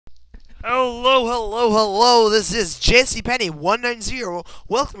Hello, hello, hello. This is jcpenny190,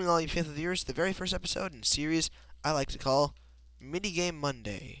 welcoming all you faithful viewers to the very first episode in a series I like to call Minigame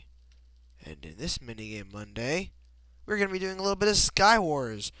Monday. And in this Minigame Monday, we're going to be doing a little bit of Sky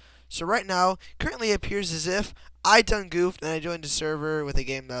Wars. So right now, currently it appears as if I done goofed and I joined a server with a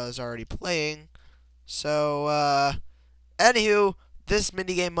game that I was already playing. So, anywho, this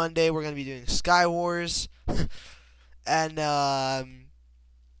Minigame Monday, we're going to be doing Sky Wars. and,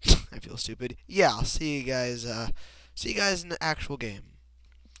 I feel stupid. Yeah, I'll see you guys. See you guys in the actual game.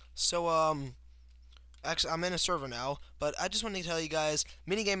 So, actually, I'm in a server now, but I just want to tell you guys,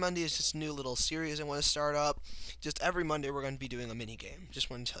 Minigame Monday is just a new little series I want to start up. Just every Monday, we're going to be doing a minigame.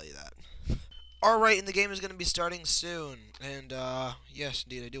 Just want to tell you that. Alright, and the game is going to be starting soon. And, yes,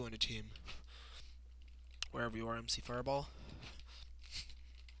 indeed, I do want a team. Wherever you are, MC Fireball.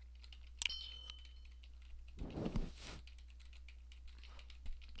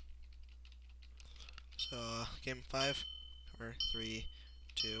 So, game 5, 4, 3,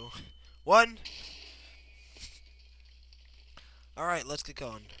 2, 1. Alright, let's get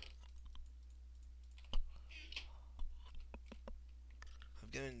going.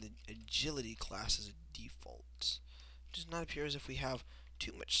 I've given the agility class as a default. It does not appear as if we have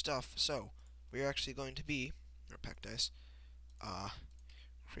too much stuff, so we're actually going to be, or pack dice,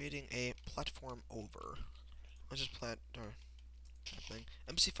 creating a platform over. Let's just thing.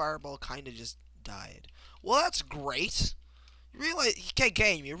 MC Fireball kinda just died. Well, that's great. You realize,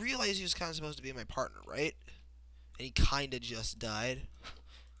 game, you realize he was kinda supposed to be my partner, right? And he kinda just died.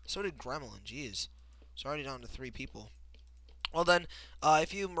 So did Gremlin, jeez. It's already down to 3 people. Well then,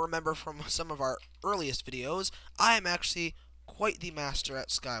 if you remember from some of our earliest videos, I am actually quite the master at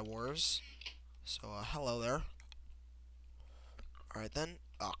Sky Wars. So, hello there. Alright then.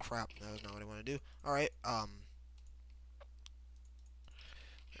 Oh crap, that was not what I want to do. Alright,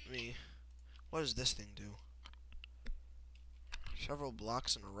 what does this thing do? Several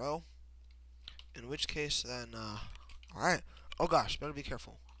blocks in a row. In which case, then, alright. Oh gosh, better be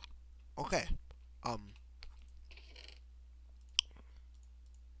careful. Okay. A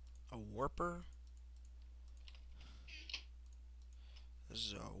warper? This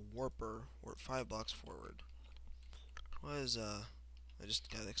is a warper. We're 5 blocks forward. What is, I just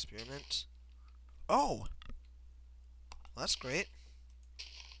got an experiment. Oh! Well, that's great.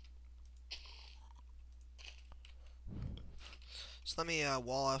 So let me,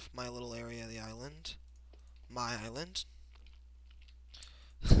 wall off my little area of the island. My island.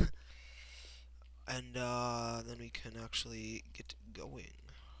 And, then we can actually get going.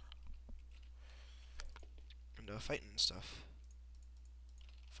 And, fighting and stuff.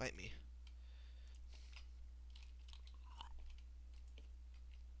 Fight me.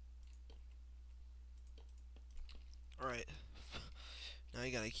 Alright. Now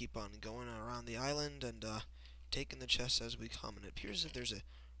you gotta keep on going around the island and, taking the chests as we come. And it appears that there's a...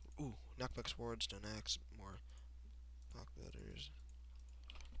 Ooh, knockback swords, stone axe, more block builders.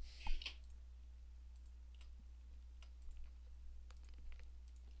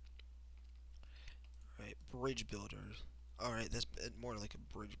 Alright, bridge builders. Alright, that's more like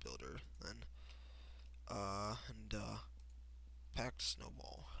a bridge builder then. Packed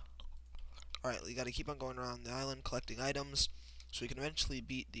snowball. Alright, we gotta keep on going around the island, collecting items, so we can eventually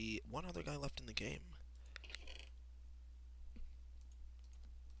beat the one other guy left in the game.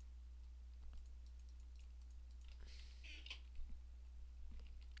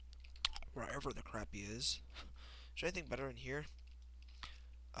 Wherever the crap he is. Is there anything better in here?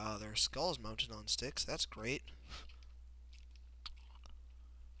 There are skulls mounted on sticks. That's great.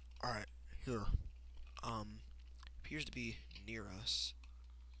 Alright, here. Appears to be near us.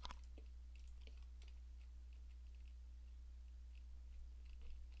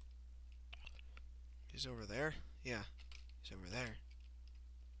 He's over there? Yeah, he's over there.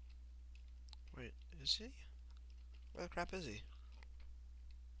 Wait, is he? Where the crap is he?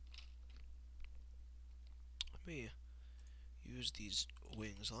 Let me use these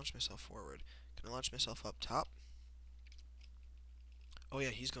wings. Launch myself forward. Can I launch myself up top? Oh yeah,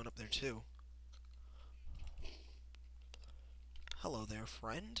 he's going up there too. Hello there,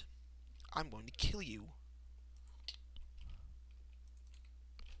 friend. I'm going to kill you.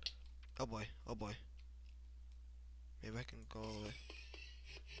 Oh boy, oh boy. Maybe I can go all the way.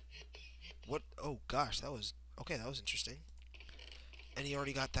 What? Oh gosh, that was... Okay, that was interesting. And he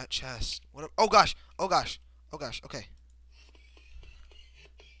already got that chest. What? Oh gosh! Oh gosh! Oh gosh, okay.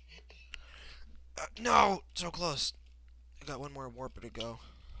 No! So close. I got one more warper to go.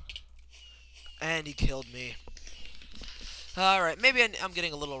 And he killed me. Alright, maybe I'm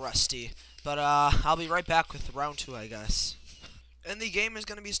getting a little rusty. But, I'll be right back with round 2, I guess. And the game is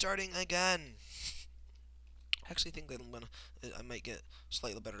gonna be starting again. I actually think that I might get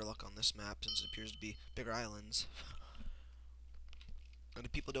slightly better luck on this map since it appears to be bigger islands. And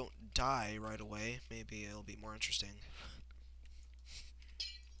if people don't die right away, maybe it'll be more interesting.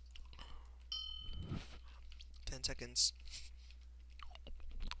 10 seconds.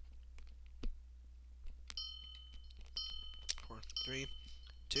 4, 3,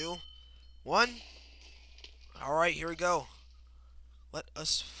 2, 1. Alright, here we go. Let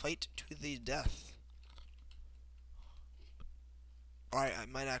us fight to the death. Alright, I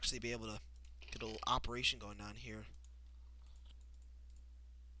might actually be able to get a little operation going on here.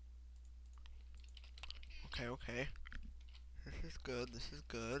 Okay, okay. This is good, this is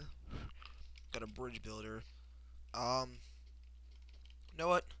good. Got a bridge builder. You know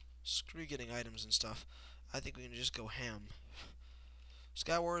what? Screw getting items and stuff. I think we can just go ham.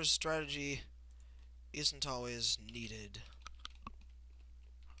 Skywars strategy isn't always needed.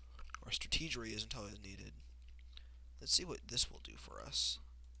 Or strategery isn't always needed. Let's see what this will do for us.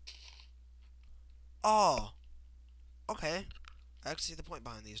 Oh! Okay. I actually see the point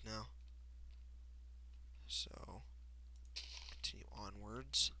behind these now. So, continue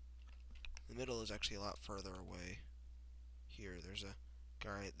onwards. The middle is actually a lot further away. Here, there's a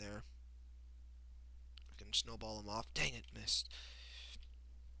guy right there. I can snowball him off. Dang it, missed.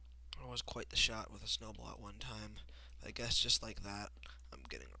 It was quite the shot with a snowball at one time. But I guess just like that, I'm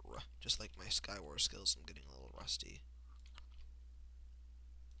getting just like my Skywars skills, I'm getting a little rusty.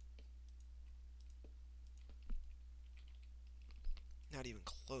 Not even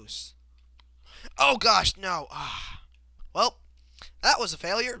close. Oh gosh, no. Well, that was a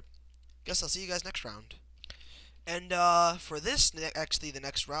failure. Guess I'll see you guys next round. And for this, actually the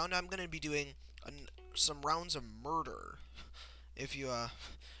next round, I'm going to be doing some rounds of murder. If you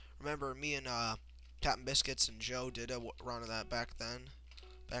remember, me and Captain Biscuits and Joe did a round of that back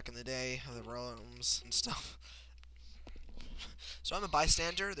in the day, of the realms and stuff. So I'm a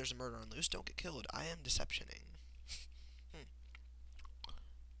bystander. There's a murder on loose. Don't get killed. I am deceptioning.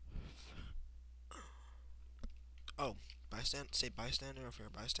 Oh, say bystander if you're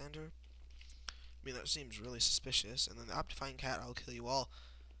a bystander. I mean, that seems really suspicious. And then the Optifine Cat, I'll kill you all.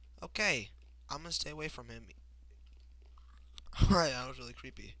 Okay, I'm gonna stay away from him. Alright, that was really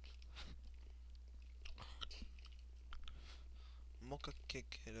creepy. Mocha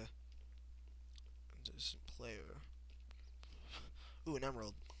kick hit a distant player. Ooh, an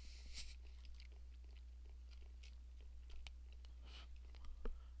emerald.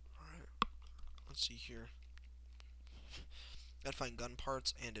 Alright, let's see here. Gotta find gun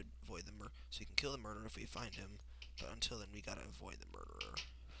parts and avoid the murder. So you can kill the murderer if we find him. But until then, we gotta avoid the murderer.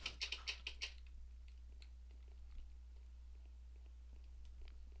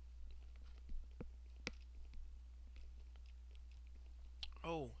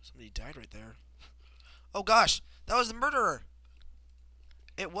 Oh, somebody died right there. Oh gosh, that was the murderer.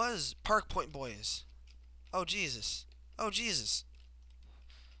 It was Park Point Boys. Oh Jesus. Oh Jesus.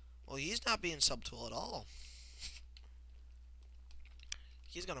 Well, he's not being subtool at all.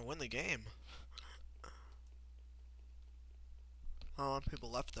 He's gonna win the game. Oh, a lot of people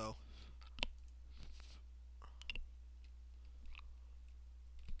left though.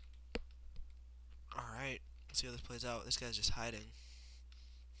 Alright, let's see how this plays out. This guy's just hiding.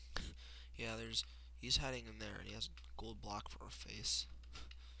 Yeah, he's hiding in there and he has a gold block for a face.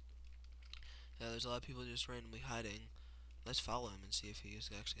 Yeah, there's a lot of people just randomly hiding. Let's follow him and see if he's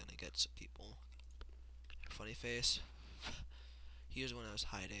actually gonna get some people. Funny face. He was when I was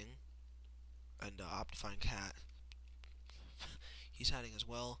hiding. And Optifine Cat. He's hiding as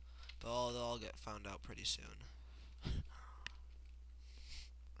well. But they'll all get found out pretty soon. How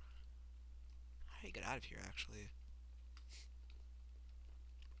do you get out of here, actually?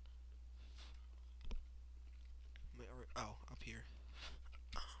 Oh, up here.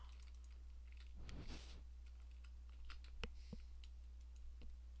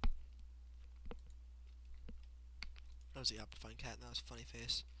 That was the Optifine Cat, and that was Funny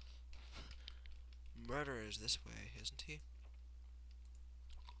Face. Murderer is this way, isn't he?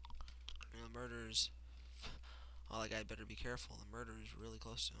 You know, murderer's... Oh, that guy better be careful. The murderer is really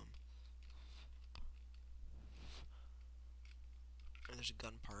close to him. And there's a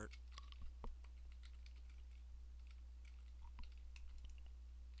gun part.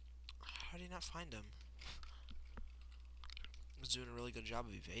 How did he not find him? He was doing a really good job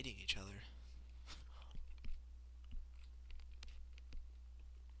of evading each other.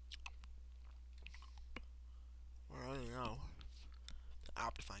 Well, I don't know. The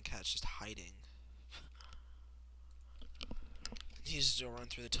Optifine Cat's just hiding. He's still run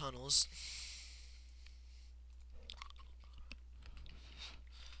through the tunnels.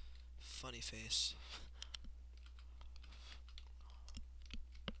 funny face.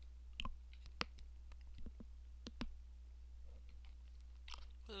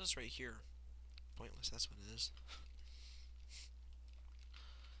 What is this right here? Pointless, that's what it is.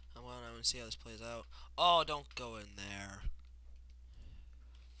 I want to see how this plays out. Oh, don't go in there.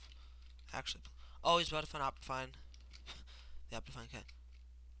 Actually, oh, he's about to find Optifine. The Optifine cat.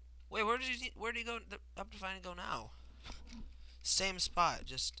 Wait, where did he go? The Optifine go now? Same spot,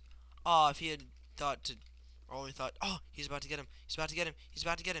 just. Oh, if he had thought to, or only thought, oh, he's about to get him. He's about to get him. He's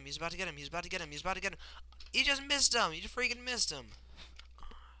about to get him. He's about to get him. He's about to get him. He's about to get him. He just missed him. He just freaking missed him.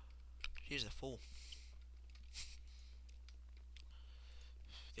 He's a fool.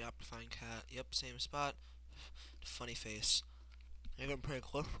 The Optifine cat. Yep, same spot. Funny face. They're getting pretty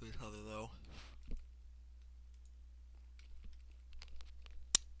close to each other, though.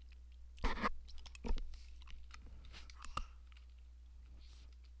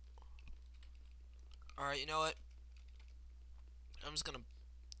 Alright, you know what? I'm just gonna...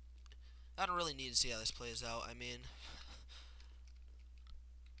 I don't really need to see how this plays out. I mean...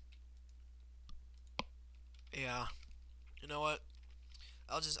 Yeah. You know what?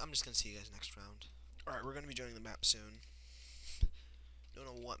 I'm just gonna see you guys next round. Alright, we're gonna be joining the map soon. Don't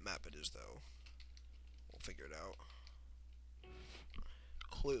know what map it is, though. We'll figure it out.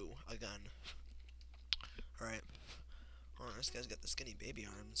 Clue, again. Alright. Oh, this guy's got the skinny baby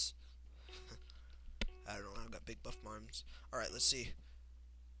arms. I don't know, I've got big buff arms. Alright, let's see.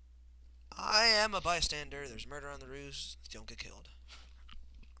 I am a bystander. There's murder on the roost. Don't get killed.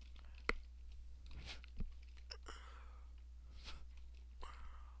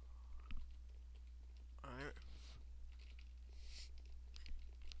 Alright.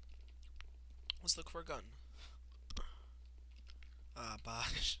 Let's look for a gun. Ah,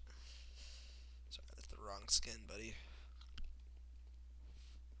 bosh. Sorry, that's the wrong skin, buddy.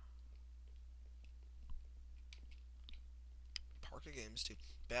 Parker Games too.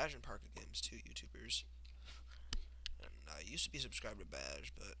 Badge and Parker Games too, YouTubers. And I used to be subscribed to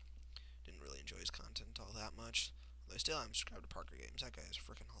Badge, but didn't really enjoy his content all that much. Although I still am subscribed to Parker Games. That guy is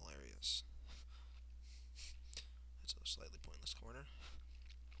freaking hilarious. That's a slightly pointless corner.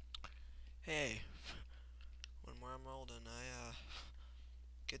 Hey, one more emerald and I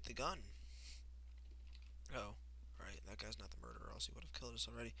get the gun. Oh, alright, that guy's not the murderer, else he would have killed us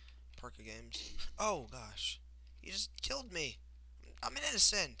already. Parker Games. Oh gosh, he just killed me. I'm an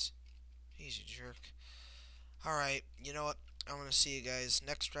innocent. He's a jerk. Alright, you know what? I'm gonna see you guys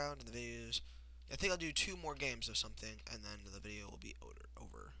next round of the videos. I think I'll do 2 more games of something, and then the video will be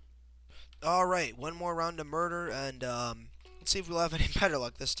over. Alright, 1 more round of murder, and let's see if we'll have any better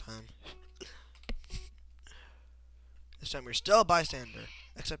luck this time. This time we're still a bystander,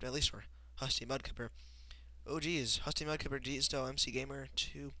 except at least we're Husty Mudkipper. Oh geez, Husty Mudkipper, G-Stow, MC Gamer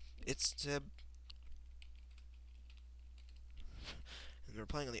 2. It's and we're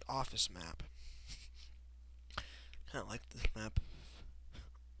playing on the office map. Kinda like this map.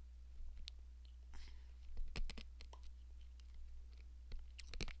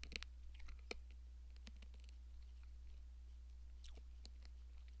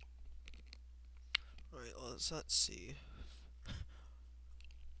 Alright, let's see.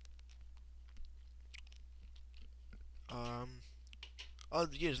 Oh,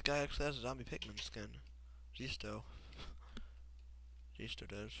 yeah, this guy actually has a zombie Pikmin skin. G-Stow. G-Stow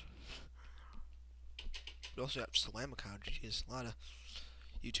does. We also have Slamacow. Jeez, a lot of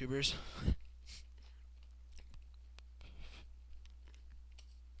YouTubers.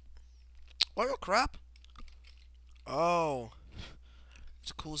 Oh crap! Oh,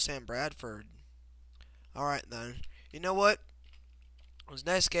 it's cool, Sam Bradford. All right then. You know what? It was a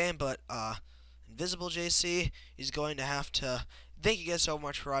nice game, but Invisible JC is going to have to. Thank you guys so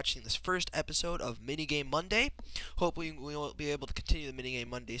much for watching this first episode of Minigame Monday. Hope we will be able to continue the Minigame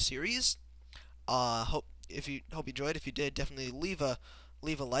Monday series. Hope you enjoyed. If you did, definitely leave a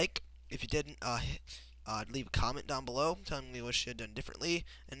like. If you didn't, leave a comment down below telling me what you had done differently,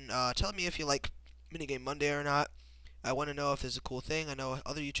 and tell me if you like Minigame Monday or not. I want to know if it's a cool thing. I know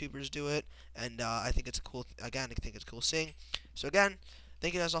other YouTubers do it, and I think it's a cool. I think it's a cool thing. So again,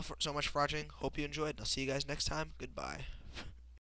 thank you guys all so much for watching. Hope you enjoyed, and I'll see you guys next time. Goodbye.